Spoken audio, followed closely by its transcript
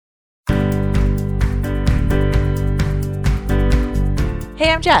Hey,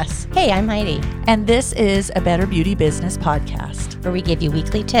 I'm Jess. Hey, I'm Heidi, And this is a Better Beauty Business podcast. where we give you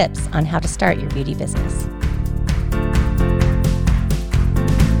weekly tips on how to start your beauty business.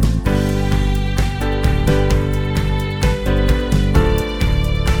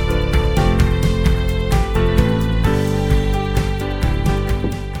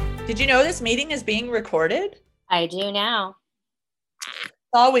 Did you know this meeting is being recorded? I do now. It's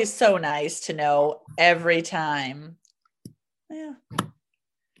always so nice to know every time. Yeah.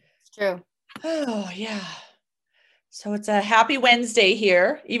 It's true. Oh, yeah. So it's a happy Wednesday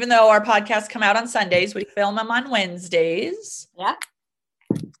here. Even though our podcasts come out on Sundays, we film them on Wednesdays. Yeah.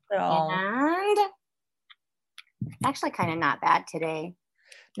 So And it's actually kind of not bad today.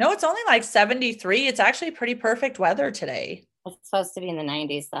 no, it's only like 73. It's actually pretty perfect weather today. It's supposed to be in the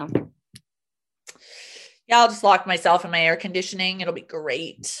 90s, though. Yeah, I'll just lock myself in my air conditioning. It'll be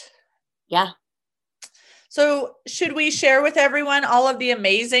great. Yeah. So should we share with everyone all of the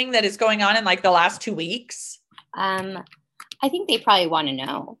amazing that is going on in like the last 2 weeks? I think they probably want to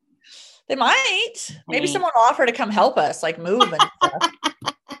know. They might. Maybe someone will offer to come help us, like move and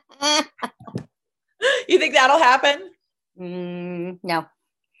stuff. You think that'll happen? No.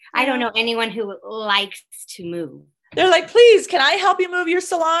 I don't know anyone who likes to move. They're like, please, can I help you move your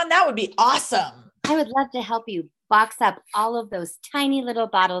salon? That would be awesome. I would love to help you box up all of those tiny little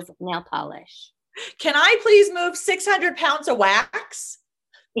bottles of nail polish. Can I please move 600 pounds of wax?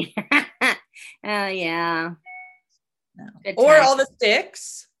 Oh, yeah. No. Good Or time. all the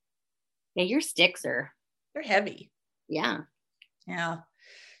sticks. Yeah, your sticks are, They're heavy. yeah. Yeah.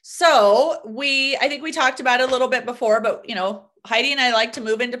 So I think we talked about it a little bit before, but Heidi and I like to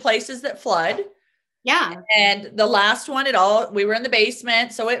move into places that flood. Yeah. And the last one, we were in the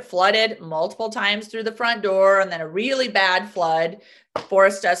basement, so it flooded multiple times through the front door, and then a really bad flood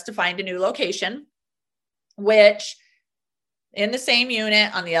forced us to find a new location, which in the same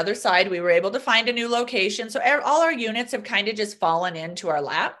unit on the other side, we were able to find a new location. So all our units have kind of just fallen into our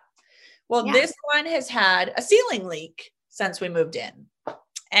lap. Well, Yeah. This one has had a ceiling leak since we moved in.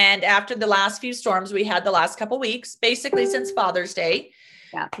 And after the last few storms we had the last couple of weeks, basically since Father's Day,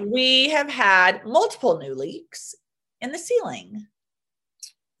 Yeah. we have had multiple new leaks in the ceiling.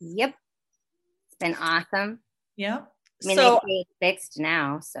 Yep. It's been awesome. Yeah. I mean, So they say it's fixed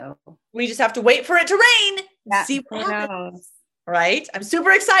now, so we just have to wait for it to rain. yeah, See what who happens. knows? Right? I'm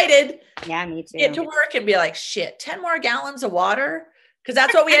super excited. Yeah, me too. Get to work and be like, shit, 10 more gallons of water. Because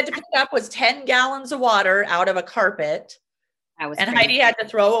that's what we had to pick up was 10 gallons of water out of a carpet. That was And crazy. Heidi had to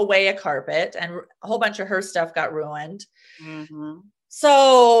throw away a carpet and a whole bunch of her stuff got ruined. Mm-hmm.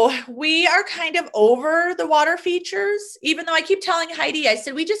 So we are kind of over the water features, even though I keep telling Heidi, I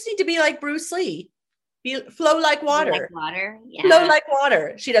said, we just need to be like Bruce Lee, flow like water, Like water, yeah. flow like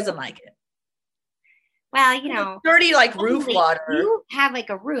water. She doesn't like it. Well, Dirty like roof hopefully water. You have like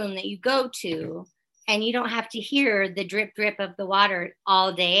a room that you go to, and you don't have to hear the drip drip of the water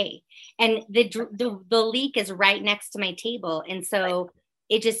all day. And the leak is right next to my table, and so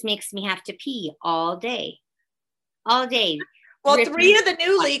it just makes me have to pee all day. Well, Dripping 3 of the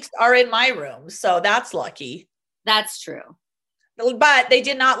new water. leaks are in my room, so that's lucky. That's true. But they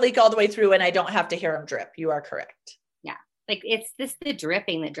did not leak all the way through, and I don't have to hear them drip. You are correct. Yeah, like it's the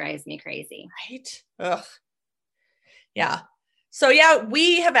dripping that drives me crazy. Right? Ugh. Yeah. So yeah,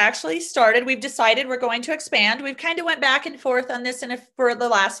 we have actually started. We've decided we're going to expand. We've kind of went back and forth on this for the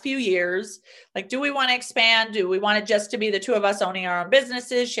last few years. Like, do we want to expand? Do we want it just to be the two of us owning our own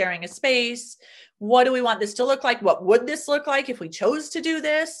businesses, sharing a space? What do we want this to look like? What would this look like if we chose to do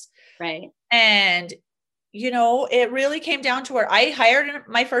this? Right. And, it really came down to where I hired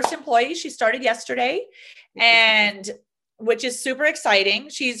my first employee. She started yesterday, and which is super exciting.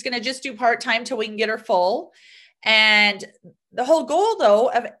 She's going to just do part-time till we can get her full. And the whole goal, though,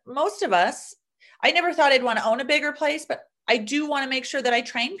 of most of us, I never thought I'd want to own a bigger place, but I do want to make sure that I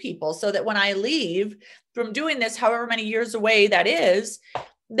train people so that when I leave from doing this, however many years away that is,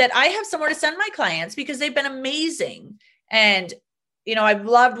 that I have somewhere to send my clients because they've been amazing. And, I've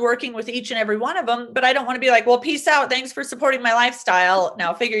loved working with each and every one of them, but I don't want to be like, well, peace out. Thanks for supporting my lifestyle.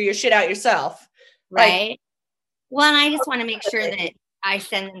 Now figure your shit out yourself. Right. Well, and I just want to make sure that I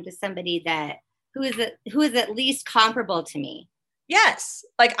send them to somebody who is at least comparable to me. Yes.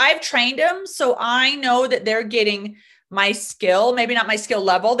 Like, I've trained them, so I know that they're getting my skill, maybe not my skill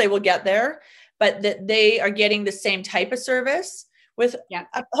level, they will get there, but that they are getting the same type of service with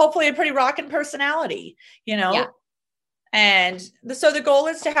hopefully a pretty rockin' personality, Yeah. And so the goal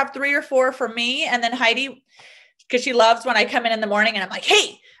is to have 3 or 4 for me. And then Heidi, because she loves when I come in the morning and I'm like,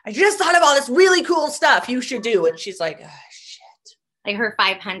 hey, I just thought of all this really cool stuff you should do. And she's like, oh, shit. Like her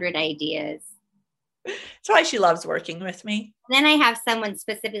 500 ideas. That's why she loves working with me. Then I have someone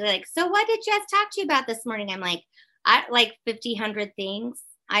specifically like, so what did Jess talk to you about this morning? I'm like, I like 50, 100 things.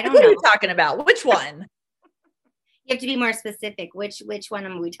 I don't know. What are you talking about? Which one? You have to be more specific. Which one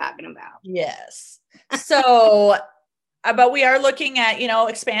are we talking about? Yes. So, but we are looking at,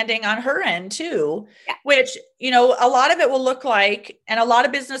 expanding on her end too, which, a lot of it will look like, and a lot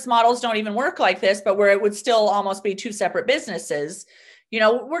of business models don't even work like this, but where it would still almost be two separate businesses.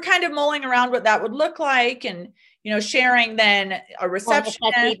 We're kind of mulling around what that would look like and, sharing then a receptionist.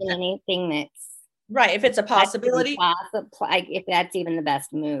 Well, if that's even anything that's right. If it's a possibility. Like if that's even the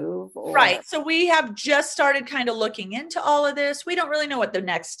best move. Right. So we have just started kind of looking into all of this. We don't really know what the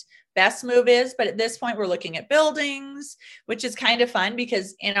next best move is, but at this point we're looking at buildings, which is kind of fun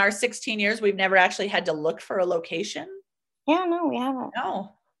because in our 16 years, we've never actually had to look for a location. Yeah, no, we haven't.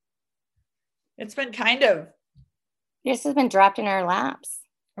 No. It's been this has been dropped in our laps.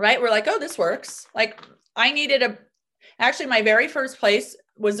 Right. We're like, oh, this works. Like actually my very first place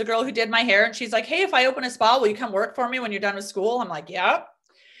was the girl who did my hair. And she's like, hey, if I open a spa, will you come work for me when you're done with school? I'm like, yeah.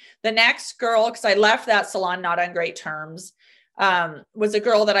 The next girl, because I left that salon not on great terms, was a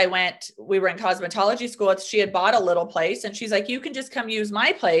girl that we were in cosmetology school. She had bought a little place and she's like, you can just come use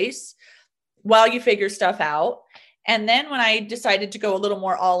my place while you figure stuff out. And then when I decided to go a little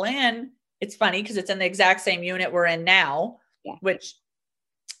more all in, it's funny because it's in the exact same unit we're in now,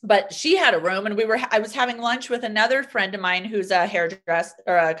 but she had a room and I was having lunch with another friend of mine who's a hairdresser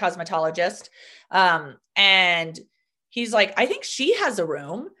or a cosmetologist. And he's like, I think she has a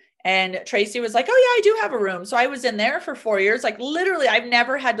room. And Tracy was like, oh yeah, I do have a room. So I was in there for 4 years. Like literally, I've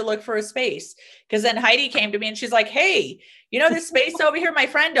never had to look for a space. Because then Heidi came to me and she's like, hey, this space over here, my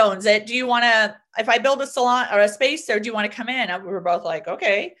friend owns it. Do you want to, if I build a salon or a space there, do you want to come in? And we were both like,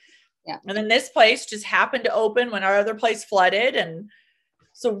 okay. Yeah. And then this place just happened to open when our other place flooded. And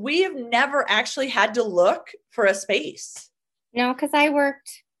so we have never actually had to look for a space. No, because I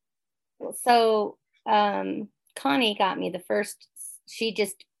worked. So Connie got me the first, she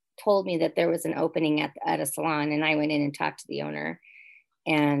just told me that there was an opening at a salon and I went in and talked to the owner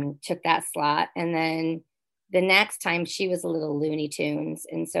and took that slot. And then the next time she was a little Looney Tunes.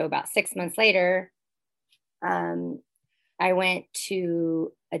 And so about 6 months later, I went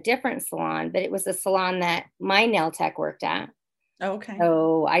to a different salon, but it was a salon that my nail tech worked at. Okay.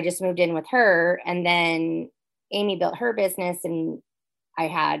 So I just moved in with her and then Amy built her business and I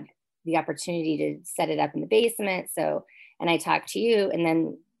had the opportunity to set it up in the basement. So, and I talked to you and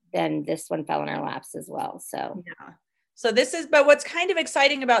then this one fell in our laps as well. So, yeah. So but what's kind of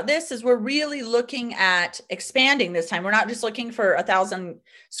exciting about this is we're really looking at expanding this time. We're not just looking for 1,000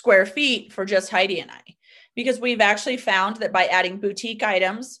 square feet for just Heidi and I, because we've actually found that by adding boutique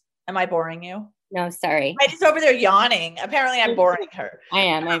items, am I boring you? No, sorry. Heidi's over there yawning. Apparently I'm boring her. I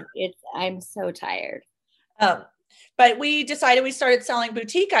am. I'm so tired. But we decided we started selling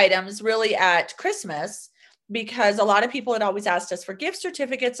boutique items really at Christmas, because a lot of people had always asked us for gift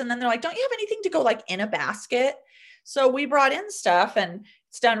certificates. And then they're like, don't you have anything to go like in a basket? So we brought in stuff and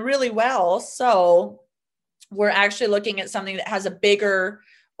it's done really well. So we're actually looking at something that has a bigger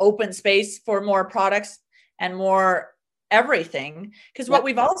open space for more products and more everything. Because what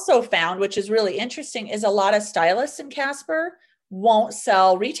we've also found, which is really interesting, is a lot of stylists in Casper won't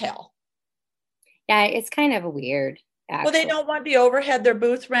sell retail. Yeah, it's kind of weird. Actually. Well, they don't want the overhead. They're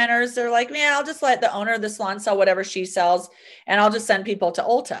booth renters. They're like, yeah, I'll just let the owner of the salon sell whatever she sells. And I'll just send people to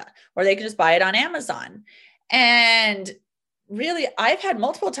Ulta, or they can just buy it on Amazon. And really, I've had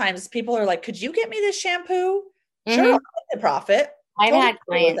multiple times people are like, could you get me this shampoo? Mm-hmm. Sure, I'll get the profit. I've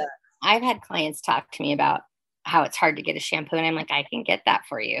had clients talk to me about how it's hard to get a shampoo. And I'm like, I can get that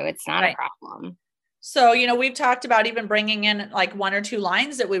for you. It's not a problem. So, we've talked about even bringing in like 1 or 2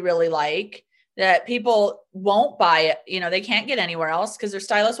 lines that we really like, that people won't buy it. They can't get anywhere else because their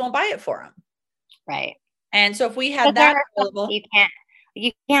stylist won't buy it for them. Right. And so if we had that available, you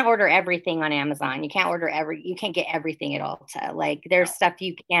can't order everything on Amazon. You can't get everything at Ulta. Like there's stuff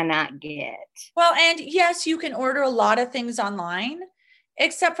you cannot get. Well, and yes, you can order a lot of things online,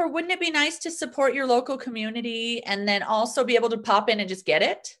 except for, wouldn't it be nice to support your local community and then also be able to pop in and just get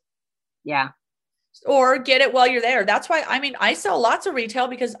it? Yeah. Or get it while you're there. That's why, I sell lots of retail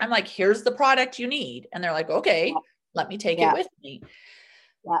because I'm like, here's the product you need. And they're like, okay, let me take it with me.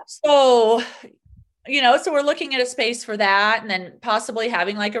 Yeah. So, so we're looking at a space for that, and then possibly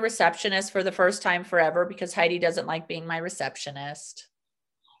having like a receptionist for the first time forever, because Heidi doesn't like being my receptionist.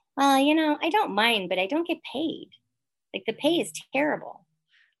 Well, I don't mind, but I don't get paid. Like the pay is terrible.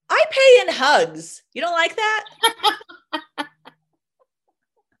 I pay in hugs. You don't like that?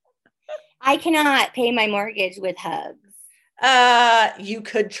 I cannot pay my mortgage with hugs. You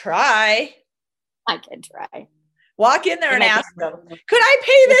could try. I could try. Walk in there and ask them, could I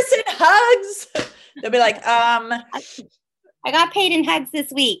pay this in hugs? They'll be like, I got paid in hugs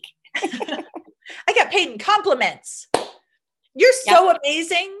this week. I got paid in compliments. You're so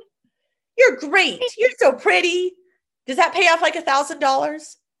amazing. You're great. You're so pretty. Does that pay off like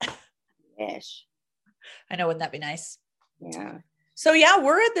 $1,000? Wish. I know. Wouldn't that be nice? Yeah. So yeah,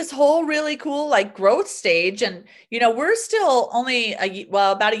 we're at this whole really cool like growth stage, and we're still only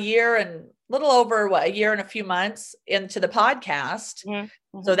about a year and little over a year and a few months into the podcast.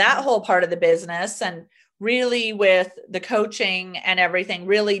 Mm-hmm. So that whole part of the business, and really with the coaching and everything,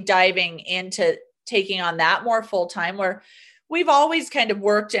 really diving into taking on that more full time, where we've always kind of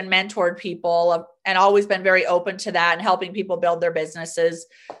worked and mentored people and always been very open to that and helping people build their businesses,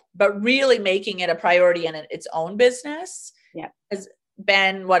 but really making it a priority in its own business. Yeah. Has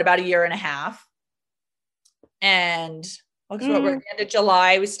been about a year and a half. And we're at the end of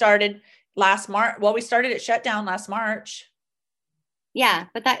July. We started last March. Well, we started it shut down last March. Yeah.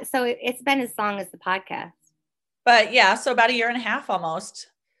 But it's been as long as the podcast. But yeah, so about a year and a half almost.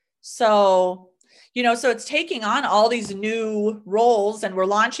 So, so it's taking on all these new roles, and we're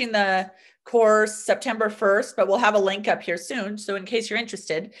launching the course September 1st, but we'll have a link up here soon. So in case you're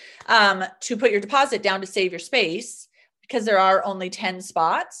interested, to put your deposit down to save your space, because there are only 10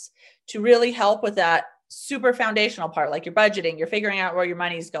 spots, to really help with that super foundational part, like your budgeting, you're figuring out where your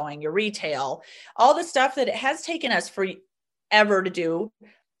money's going, your retail, all the stuff that it has taken us forever to do.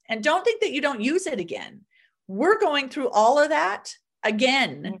 And don't think that you don't use it again. We're going through all of that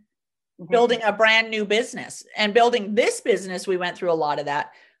again, building a brand new business, and building this business. We went through a lot of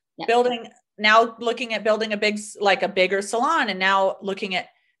that. Now looking at building a bigger salon, and now looking at,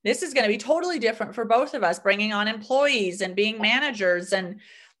 this is going to be totally different for both of us, bringing on employees and being managers. And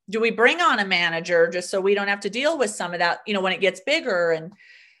do we bring on a manager just so we don't have to deal with some of that, when it gets bigger? And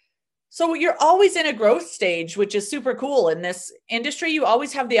so you're always in a growth stage, which is super cool. In this industry, you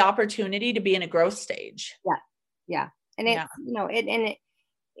always have the opportunity to be in a growth stage. Yeah. Yeah. And it's,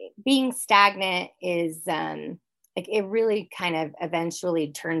 being stagnant is, like, it really kind of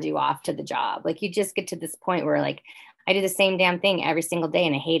eventually turns you off to the job. Like, you just get to this point where, like, I do the same damn thing every single day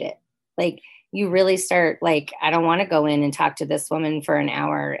and I hate it. Like, you really start, like, I don't want to go in and talk to this woman for an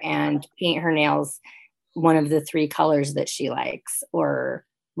hour and paint her nails one of the 3 colors that she likes or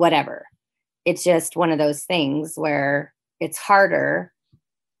whatever. It's just one of those things where it's harder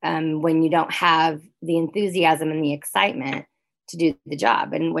when you don't have the enthusiasm and the excitement to do the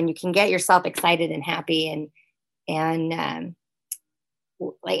job. And when you can get yourself excited and happy and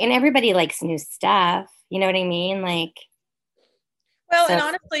everybody likes new stuff. You know what I mean? Like, and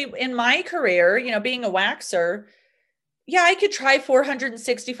honestly, in my career, being a waxer, I could try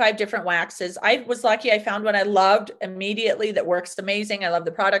 465 different waxes. I was lucky. I found one I loved immediately that works amazing. I love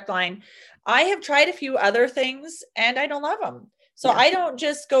the product line. I have tried a few other things and I don't love them. So I don't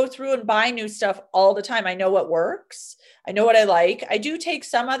just go through and buy new stuff all the time. I know what works. I know what I like. I do take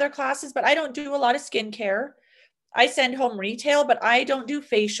some other classes, but I don't do a lot of skincare. I send home retail, but I don't do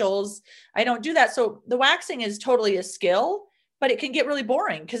facials. I don't do that. So the waxing is totally a skill, but it can get really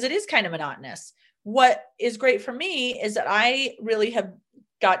boring because it is kind of monotonous. What is great for me is that I really have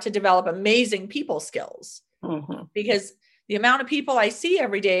got to develop amazing people skills, because the amount of people I see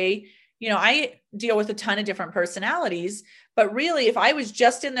every day, I deal with a ton of different personalities, but really, if I was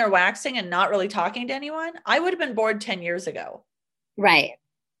just in there waxing and not really talking to anyone, I would have been bored 10 years ago. Right.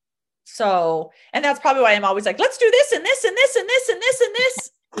 So, and that's probably why I'm always like, let's do this and this and this and this and this and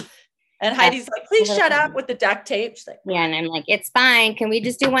this. And Heidi's like, please shut up with the duct tape. She's like, yeah. And I'm like, it's fine. Can we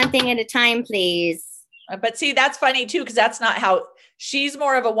just do one thing at a time, please? But see, that's funny too, because that's not how she's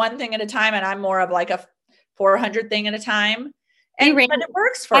more of a one thing at a time. And I'm more of like a 400 thing at a time. But it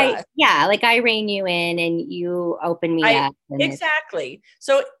works for us. Yeah. Like, I rein you in and you open me up. Exactly.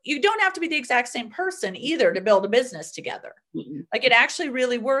 So you don't have to be the exact same person either to build a business together. Mm-hmm. Like, it actually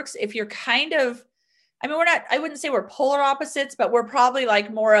really works if you're kind of, I wouldn't say we're polar opposites, but we're probably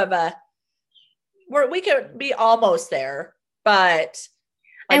like more of we could be almost there, but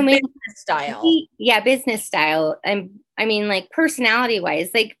like business style. Business style. Like, personality wise,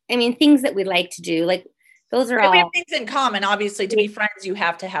 like, things that we like to do, like, those are all. We have things in common. Obviously, to be friends, you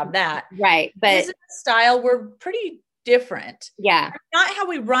have to have that. Right. But business style, we're pretty different. Yeah. Not how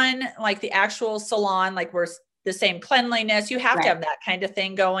we run like the actual salon, like we're the same cleanliness. You have to have that kind of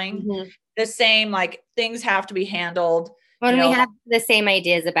thing going. Mm-hmm. The same, like, things have to be handled. When we have the same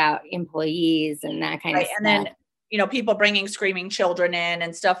ideas about employees and that kind of stuff. And then, people bringing screaming children in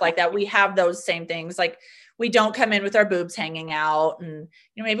and stuff like that. We have those same things. Like, we don't come in with our boobs hanging out, and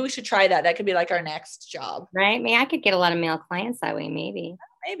maybe we should try that. That could be like our next job. Right. I could get a lot of male clients that way. Maybe.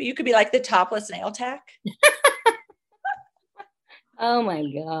 Maybe you could be like the topless nail tech. Oh my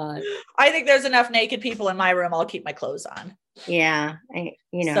God. I think there's enough naked people in my room. I'll keep my clothes on. Yeah.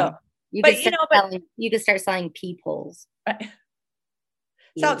 So, you but could start selling peepholes. Right.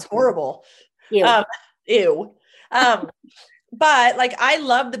 Sounds horrible. Ew. Ew. But like, I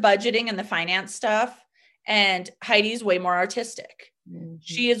love the budgeting and the finance stuff. And Heidi's way more artistic. Mm-hmm.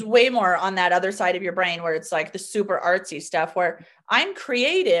 She is way more on that other side of your brain where it's like the super artsy stuff, where I'm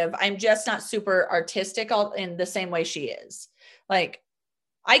creative. I'm just not super artistic in the same way she is. Like,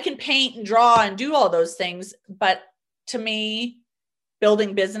 I can paint and draw and do all those things. But to me,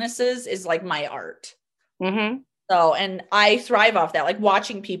 building businesses is like my art. Mm-hmm. So, and I thrive off that, like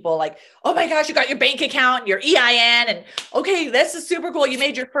watching people like, oh my gosh, you got your bank account, your EIN, and okay, this is super cool. You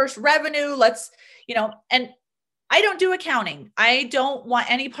made your first revenue. Let's, and I don't do accounting. I don't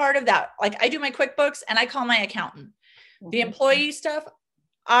want any part of that. Like, I do my QuickBooks and I call my accountant. Mm-hmm. The employee stuff,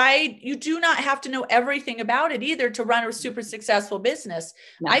 you do not have to know everything about it either to run a super successful business.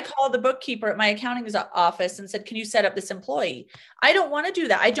 No. I called the bookkeeper at my accounting office and said, can you set up this employee? I don't want to do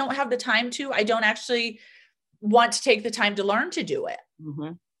that. I don't have the time to. I don't actually want to take the time to learn to do it.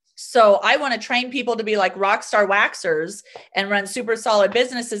 Mm-hmm. So I want to train people to be like rock star waxers and run super solid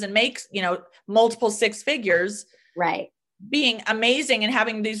businesses and make, multiple six figures. Right. Being amazing and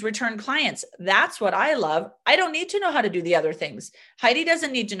having these return clients. That's what I love. I don't need to know how to do the other things. Heidi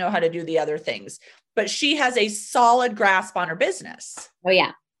doesn't need to know how to do the other things, but she has a solid grasp on her business. Oh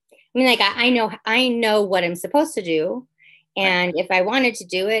yeah. I mean, like I know what I'm supposed to do. And if I wanted to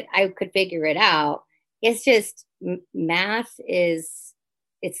do it, I could figure it out. It's just math it's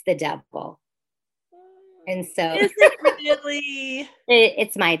the devil. And so is it really?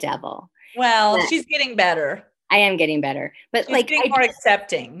 It's my devil. Well, she's getting better. I am getting better, but she's getting more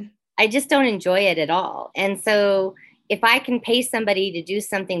accepting. I just don't enjoy it at all. And so if I can pay somebody to do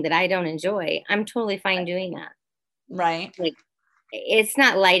something that I don't enjoy, I'm totally fine doing that. Right. Like, it's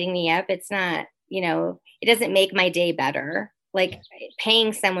not lighting me up. It's not, it doesn't make my day better. Like,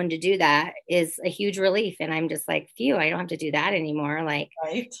 paying someone to do that is a huge relief. And I'm just like, phew, I don't have to do that anymore. Like,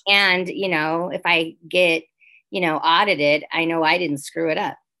 right. And, if I get, audited, I know I didn't screw it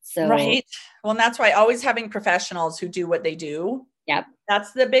up. So, right. Well, and that's why always having professionals who do what they do. Yep.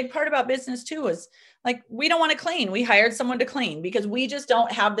 That's the big part about business too, is like, we don't want to clean. We hired someone to clean because we just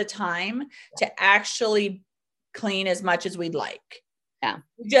don't have the time to actually clean as much as we'd like. Yeah.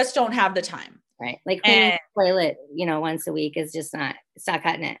 We just don't have the time. Right. Like cleaning the toilet, once a week is just it's not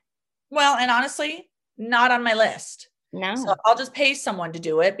cutting it. Well, and honestly, not on my list. No. So I'll just pay someone to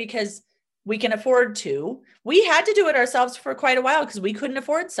do it because we can afford to. We had to do it ourselves for quite a while because we couldn't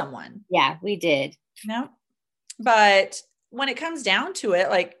afford someone. Yeah, we did. No. But when it comes down to it,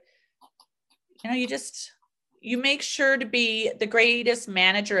 like, you make sure to be the greatest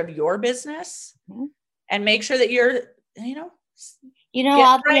manager of your business and make sure that you're,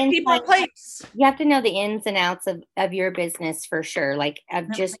 all the right people in place. You have to know the ins and outs of your business for sure, like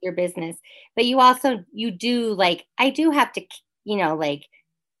of just your business. But you do, like, I do have to, like,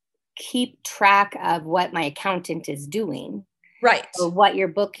 keep track of what my accountant is doing. Right. Or what your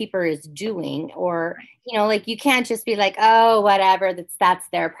bookkeeper is doing. Or, like, you can't just be like, oh, whatever, that's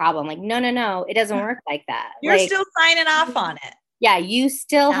their problem. Like, no, it doesn't work like that. You're still signing off on it. Yeah, you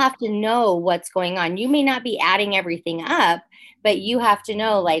still have to know what's going on. You may not be adding everything up, but you have to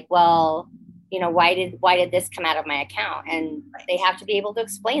know, like, well, why did this come out of my account? And they have to be able to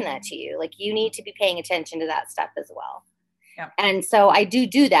explain that to you. Like, you need to be paying attention to that stuff as well. Yeah. And so I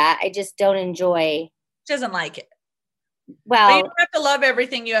do that. I just don't enjoy. She doesn't like it. Well, but you don't have to love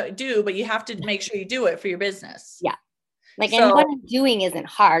everything you do, but you have to make sure you do it for your business. Yeah. Like, and what I'm doing isn't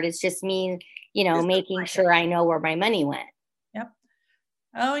hard. It's just me, making sure I know where my money went. Yep.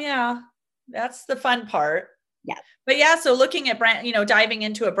 Oh yeah. That's the fun part. Yeah. But yeah, so looking at diving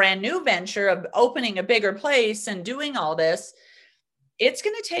into a brand new venture of opening a bigger place and doing all this, it's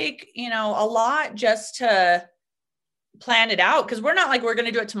going to take, a lot just to plan it out. Cause we're not like, we're going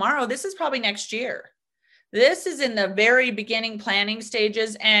to do it tomorrow. This is probably next year. This is in the very beginning planning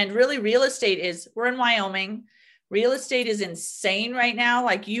stages. And really we're in Wyoming. Real estate is insane right now.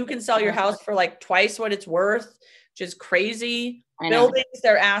 Like, you can sell your house for like twice what it's worth, which is crazy. Buildings,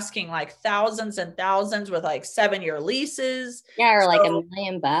 they're asking like thousands and thousands with like 7-year leases. Yeah, or like $1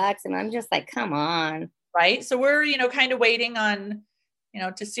 million. And I'm just like, come on. Right. So we're, kind of waiting on,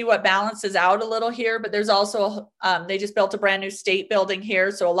 to see what balances out a little here. But there's also, they just built a brand new state building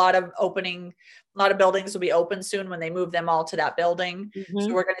here. So a lot of buildings will be open soon when they move them all to that building. Mm-hmm.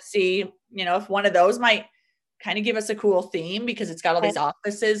 So we're going to see, if one of those might kind of give us a cool theme because it's got all these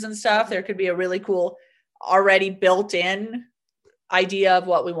offices and stuff. There could be a really cool already built in idea of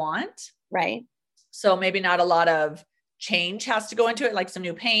what we want. Right. So maybe not a lot of change has to go into it, like some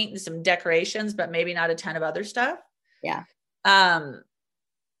new paint and some decorations, but maybe not a ton of other stuff. Yeah.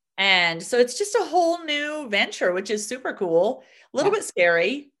 And so it's just a whole new venture, which is super cool. A little bit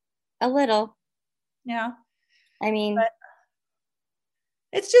scary. A little. Yeah. I mean, but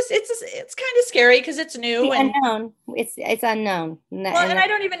it's kind of scary because it's new and unknown. It's unknown. Well, and I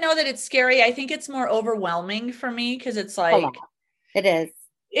don't even know that it's scary. I think it's more overwhelming for me because it's like, it is.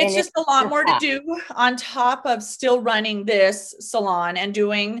 It's just a lot more to do on top of still running this salon and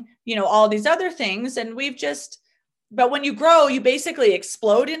doing, all these other things. And but when you grow, you basically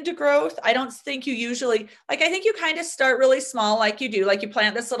explode into growth. I don't think you usually, I think you kind of start really small, like you do, like you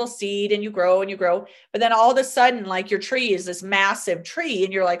plant this little seed and you grow, but then all of a sudden, like your tree is this massive tree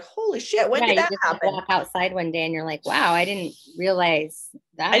and you're like, holy shit, when did that happen? You walk outside one day and you're like, wow, I didn't realize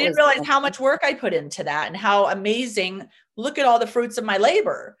that. I didn't realize how much work I put into that and how amazing, look at all the fruits of my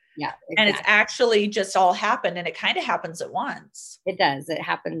labor. Yeah. Exactly. And it's actually just all happened and it kind of happens at once. It does. It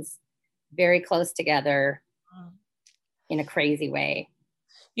happens very close together. In a crazy way.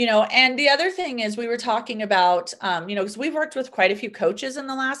 And the other thing is we were talking about, because we've worked with quite a few coaches in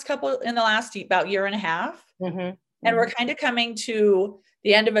the last about year and a half. Mm-hmm. And we're kind of coming to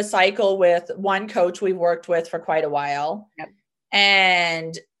the end of a cycle with one coach we've worked with for quite a while. Yep.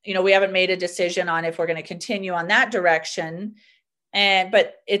 And, we haven't made a decision on if we're going to continue on that direction.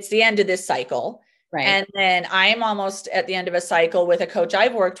 But it's the end of this cycle. Right. And then I'm almost at the end of a cycle with a coach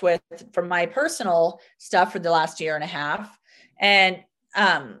I've worked with for my personal stuff for the last year and a half. And,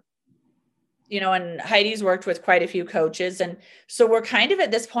 and Heidi's worked with quite a few coaches. And so we're kind of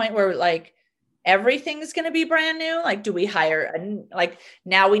at this point where like, everything's going to be brand new. Like, do we hire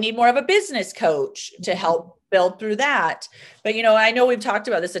now we need more of a business coach to help build through that. But, I know we've talked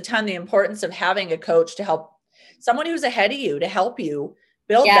about this a ton, the importance of having a coach to help someone who's ahead of you to help you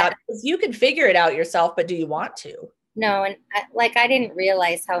build that, because you can figure it out yourself, but do you want to? No. And I didn't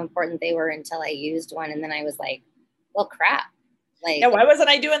realize how important they were until I used one. And then I was like, well, crap. Why wasn't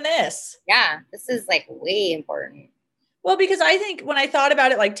I doing this? Yeah, this is like way important. Well, because I think when I thought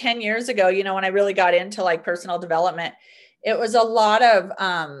about it like 10 years ago, when I really got into like personal development, it was a lot of,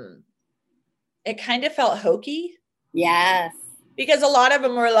 it kind of felt hokey. Yes. Because a lot of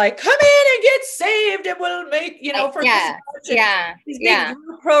them were like, come in and get saved and we'll make, for these big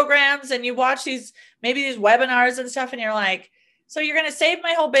group programs. And you watch these webinars and stuff and you're like, so you're going to save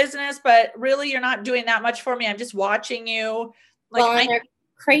my whole business, but really you're not doing that much for me. I'm just watching you. And they're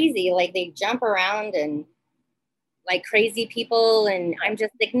crazy. Like they jump around and like crazy people. And I'm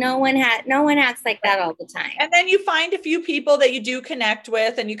just like, no one acts like that all the time. And then you find a few people that you do connect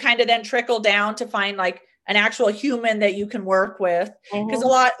with and you kind of then trickle down to find like an actual human that you can work with. Because a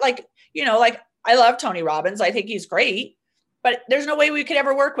lot I love Tony Robbins. I think he's great, but there's no way we could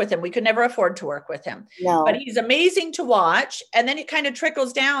ever work with him. We could never afford to work with him. No. But he's amazing to watch. And then it kind of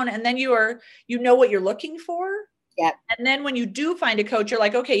trickles down and then you know what you're looking for. Yep. And then when you do find a coach, you're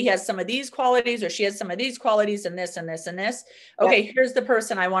like, okay, he has some of these qualities or she has some of these qualities and this and this and this. Okay, here's the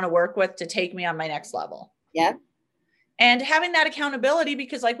person I want to work with to take me on my next level. Yep. And having that accountability,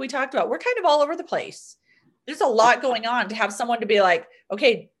 because like we talked about, we're kind of all over the place. There's a lot going on to have someone to be like,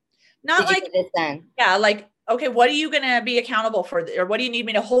 okay, not like, okay, what are you going to be accountable for? Or what do you need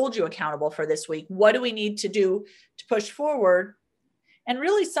me to hold you accountable for this week? What do we need to do to push forward? And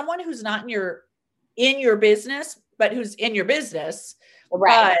really someone who's not in your business, but who's in your business,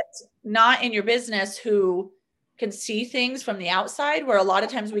 right. But not in your business, who can see things from the outside, where a lot of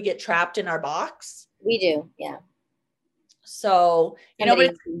times we get trapped in our box. We do. Yeah. So,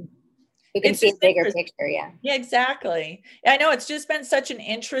 but you can see a bigger picture. Yeah. Yeah, exactly. I know it's just been such an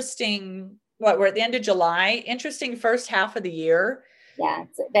interesting, we're at the end of July, interesting first half of the year. Yeah.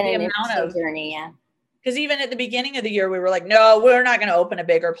 It's been an interesting journey. Yeah. Because even at the beginning of the year, we were like, no, we're not going to open a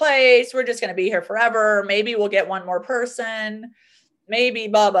bigger place. We're just going to be here forever. Maybe we'll get one more person, maybe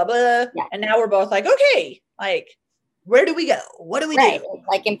blah, blah, blah. Yeah. And now we're both like, okay, like, where do we go? What do we do?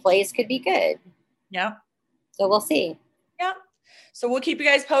 Like employees could be good. Yeah. So we'll see. Yeah. So we'll keep you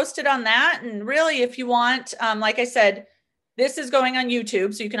guys posted on that. And really, if you want, like I said, this is going on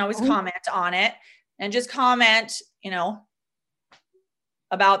YouTube, so you can always comment on it and just comment,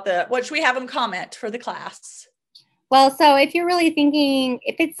 about what should we have them comment for the class? Well, so if you're really thinking,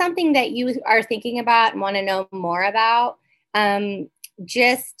 if it's something that you are thinking about and want to know more about,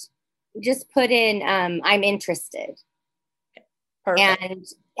 just put in, I'm interested.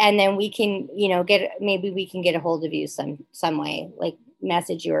 Perfect. And then we can, maybe we can get a hold of you some way, like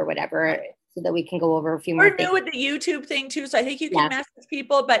message you or whatever, so that we can go over a few more We're things. new with the YouTube thing too, so I think you can message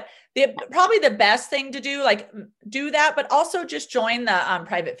people, but probably the best thing to do, like do that, but also just join the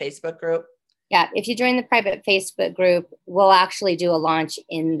private Facebook group. Yeah, if you join the private Facebook group, we'll actually do a launch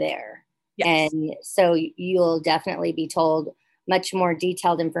in there. Yes. And so you'll definitely be told much more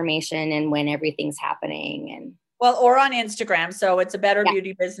detailed information and when everything's happening. And well, or on Instagram. So it's a Better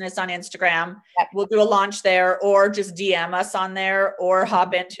Beauty Business on Instagram. We'll do a launch there, or just DM us on there, or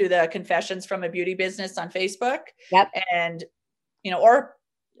hop into the Confessions from a Beauty Business on Facebook. And, or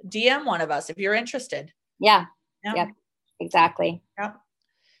DM one of us if you're interested. Yep. Exactly. Yep.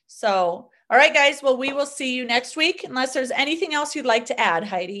 So, all right, guys. Well, we will see you next week, unless there's anything else you'd like to add,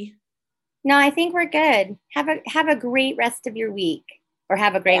 Heidi. No, I think we're good. Have a great rest of your week, or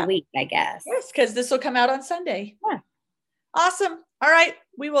have a great week, I guess. Yes, because this will come out on Sunday. Yeah. Awesome. All right.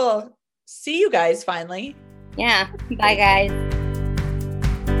 We will see you guys finally. Yeah. Bye, guys.